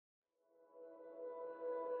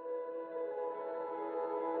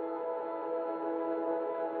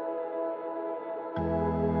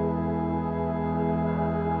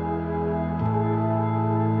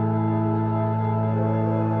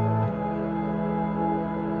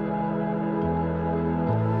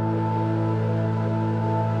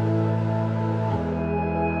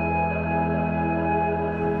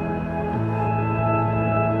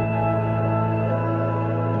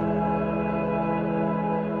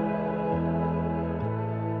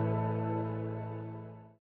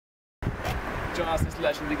John asked this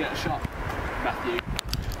legend to get a shot. Matthew.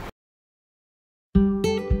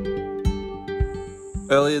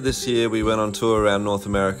 Earlier this year we went on tour around North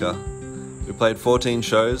America. We played 14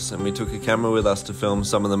 shows and we took a camera with us to film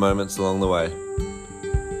some of the moments along the way.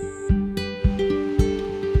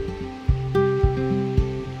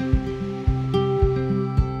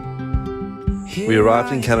 We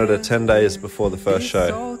arrived in Canada 10 days before the first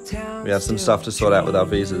show. We had some stuff to sort out with our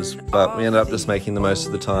visas, but we ended up just making the most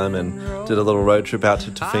of the time and did a little road trip out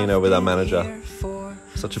to Tofino with our manager.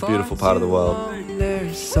 Such a beautiful part of the world.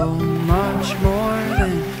 There's so much more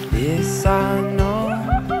than this I know.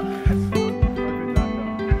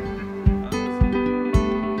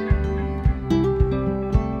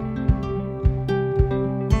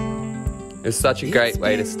 It was such a great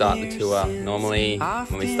way to start the tour. Normally,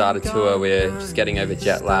 when we start a tour, we're just getting over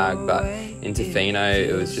jet lag, but in Tofino,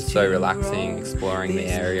 it was just so relaxing, exploring the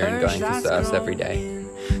area and going for surfs every day.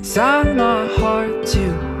 Sign my heart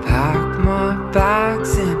to pack my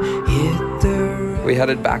bags and hit the road. We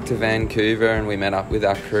headed back to Vancouver and we met up with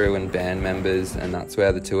our crew and band members, and that's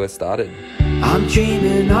where the tour started. I'm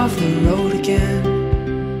dreaming of the road again,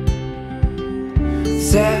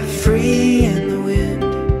 set free in the wind.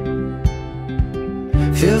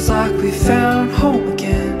 Feels like we found home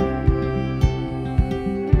again,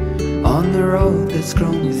 on the road that's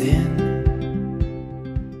grown within.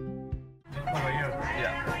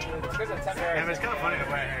 Yeah, it's kind of funny to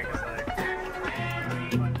wear here because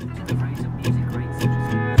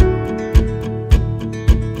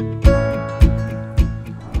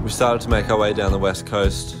We started to make our way down the west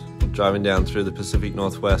coast, driving down through the Pacific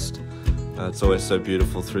Northwest. It's always so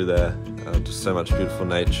beautiful through there, just so much beautiful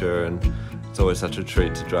nature, and it's always such a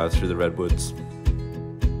treat to drive through the redwoods.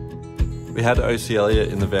 We had Ocie Elliott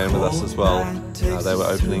in the van with us as well. They were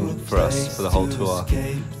opening for us for the whole tour.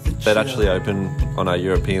 They'd actually opened on our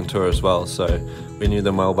European tour as well, so we knew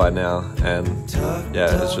them well by now, and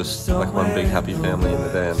yeah, it's just like one big happy family in the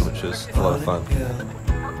van, which is a lot of fun.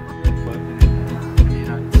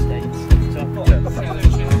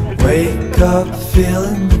 Wake up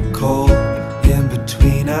feeling the cold in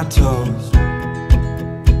between our toes.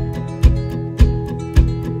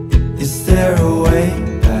 Is there a way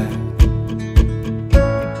back?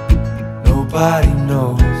 Nobody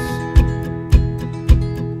knows.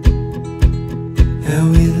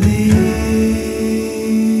 And we leave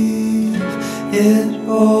it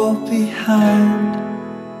all behind.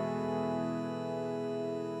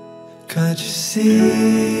 Can't you see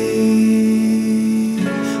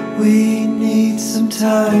we need some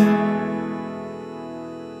time?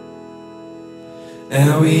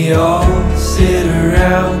 And we all sit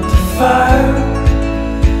around the fire.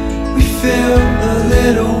 We feel a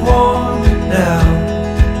little warmer now.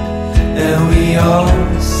 And we all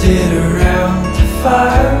sit around the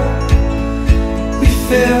fire. We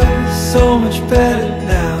feel so much better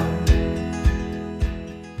now.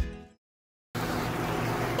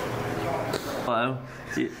 Hello.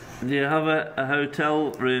 Do you have a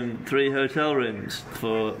hotel room, 3 hotel rooms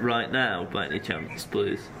for right now, by any chance,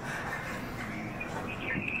 please?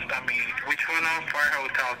 Which one of our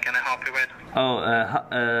hotels can I help you with? Oh,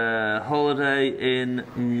 holiday in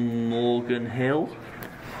Morgan Hill.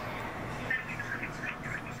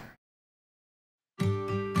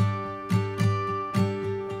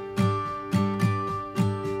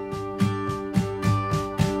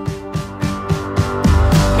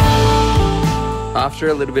 After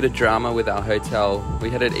a little bit of drama with our hotel, we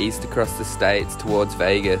headed east across the states towards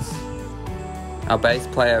Vegas. Our bass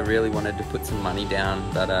player really wanted to put some money down,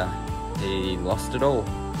 but he lost it all.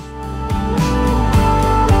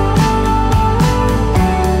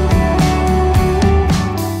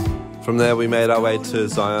 From there we made our way to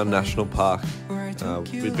Zion National Park.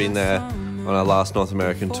 We'd been there on our last North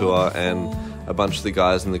American tour and a bunch of the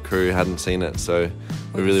guys in the crew hadn't seen it, so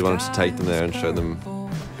we really wanted to take them there and show them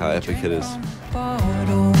how epic it is.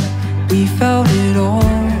 We felt it all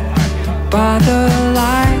by the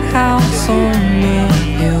lighthouse on the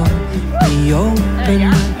hill. We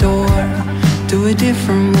opened the door to a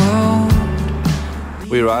different world.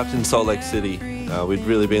 We arrived in Salt Lake City. We'd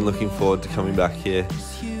really been looking forward to coming back here.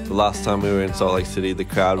 The last time we were in Salt Lake City, the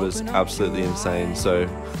crowd was absolutely insane, so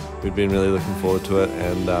we'd been really looking forward to it,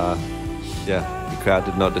 and yeah, the crowd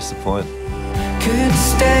did not disappoint. Could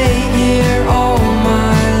stay here all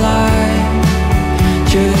my life,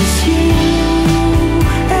 just you.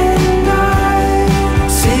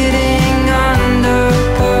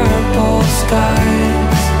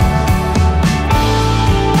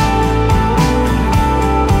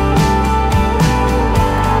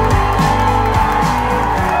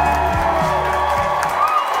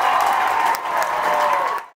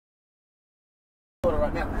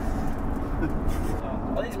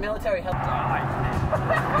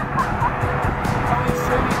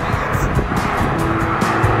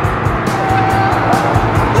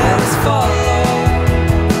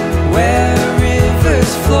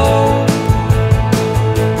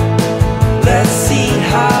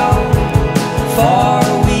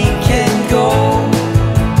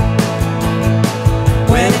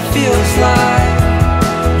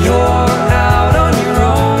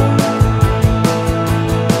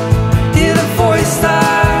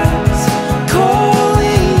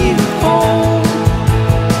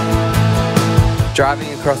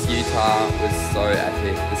 Utah was so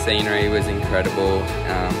epic. The scenery was incredible.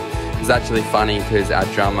 It was actually funny because our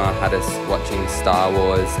drummer had us watching Star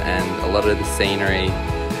Wars, and a lot of the scenery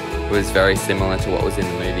was very similar to what was in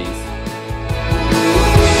the movies.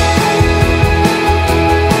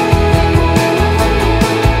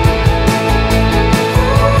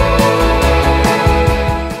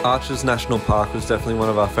 Arches National Park was definitely one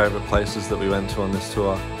of our favourite places that we went to on this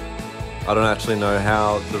tour. I don't actually know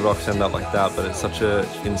how the rocks end up like that, but it's such an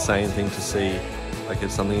insane thing to see. Like,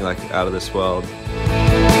 it's something like out of this world. Don't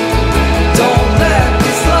let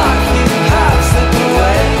this life you have slip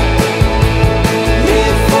away.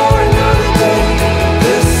 Live for another day.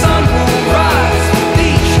 The sun will rise with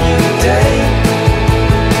each new day.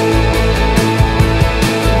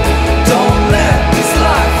 Don't let this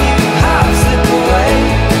life you have slip away.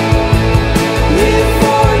 Live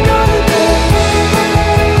for another day.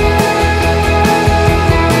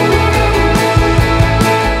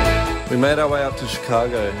 We made our way up to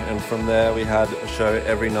Chicago, and from there we had a show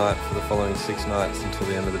every night for the following 6 nights until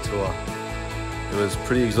the end of the tour. It was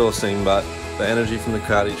pretty exhausting, but the energy from the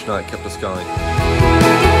crowd each night kept us going.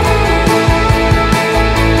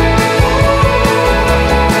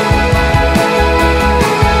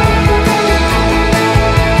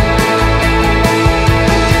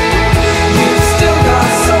 You've still got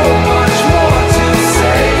so much more to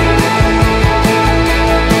say.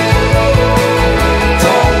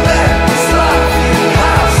 Don't let this life you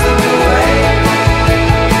have slip away.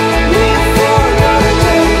 Live for another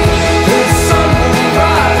day. The sun will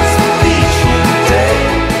rise with each new day.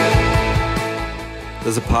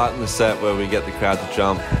 There's a part in the set where we get the crowd to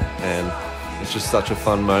jump, and it's just such a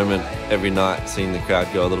fun moment every night seeing the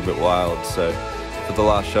crowd go a little bit wild. So for the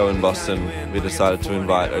last show in Boston, we decided to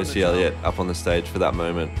invite Ocie Elliott up on the stage for that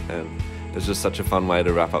moment, and it was just such a fun way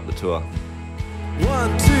to wrap up the tour.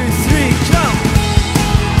 1, 2, 3, jump!